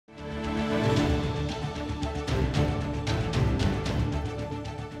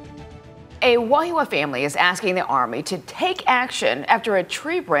A Wahiawa family is asking the Army to take action after a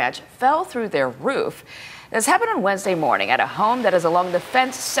tree branch fell through their roof. This happened on Wednesday morning at a home that is along the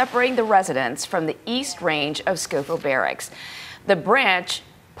fence separating the residents from the East Range of Schofield Barracks. The branch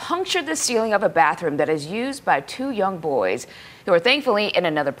punctured the ceiling of a bathroom that is used by two young boys who were thankfully in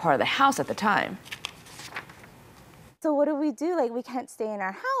another part of the house at the time. So what do? We can't stay in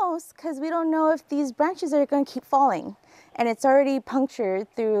our house because we don't know if these branches are going to keep falling. And it's already punctured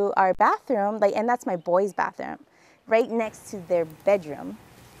through our bathroom, and that's my boys' bathroom, right next to their bedroom.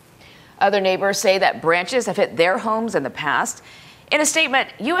 Other neighbors say that branches have hit their homes in the past. In a statement,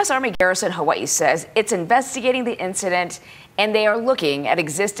 U.S. Army Garrison Hawaii says it's investigating the incident and they are looking at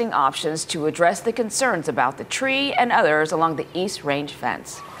existing options to address the concerns about the tree and others along the East Range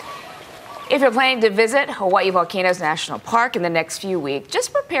fence. If you're planning to visit Hawaii Volcanoes National Park in the next few weeks,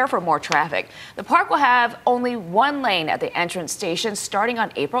 just prepare for more traffic. The park will have only one lane at the entrance station starting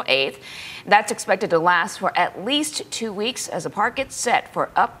on April 8th. That's expected to last for at least 2 weeks as the park gets set for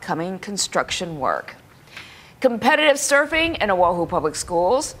upcoming construction work. Competitive surfing in Oahu Public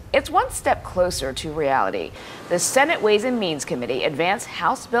Schools, it's one step closer to reality. The Senate Ways and Means Committee advanced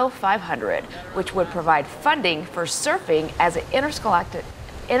House Bill 500, which would provide funding for surfing as an interscholastic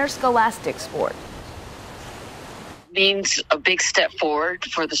sport. Means a big step forward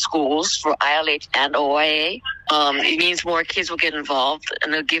for the schools, for ILH and OIA. It means more kids will get involved,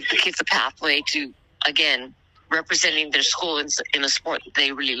 and it'll give the kids a pathway to, again, representing their school in a sport that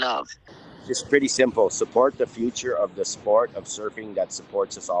they really love. It's pretty simple. Support the future of the sport of surfing that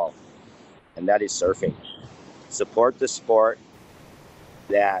supports us all, and that is surfing. Support the sport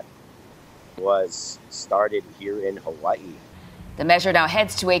that was started here in Hawaii. The measure now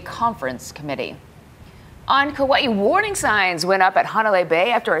heads to a conference committee. On Kauai, warning signs went up at Hanalei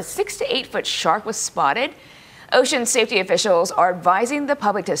Bay after a 6 to 8 foot shark was spotted. Ocean safety officials are advising the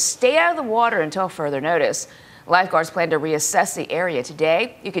public to stay out of the water until further notice. Lifeguards plan to reassess the area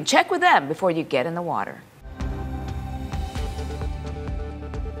today. You can check with them before you get in the water.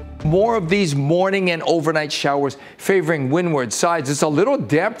 More of these morning and overnight showers favoring windward sides. It's a little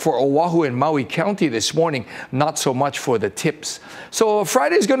damp for Oahu and Maui County this morning, not so much for the tips. So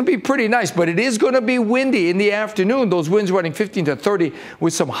Friday is going to be pretty nice, but it is going to be windy in the afternoon. Those winds running 15 to 30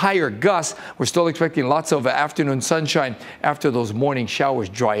 with some higher gusts. We're still expecting lots of afternoon sunshine after those morning showers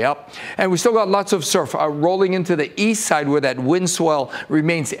dry up. And we still got lots of surf rolling into the east side where that wind swell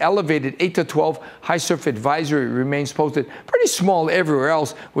remains elevated. 8 to 12 high surf advisory remains posted. Pretty small everywhere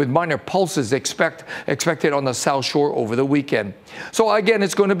else with minor pulses expected on the South Shore over the weekend. So again,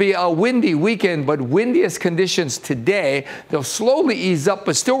 it's going to be a windy weekend, but windiest conditions today. They'll slowly ease up,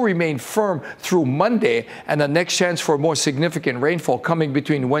 but still remain firm through Monday, and the next chance for more significant rainfall coming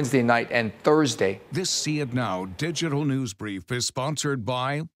between Wednesday night and Thursday. This See It Now digital news brief is sponsored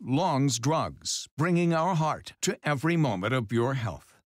by Long's Drugs, bringing our heart to every moment of your health.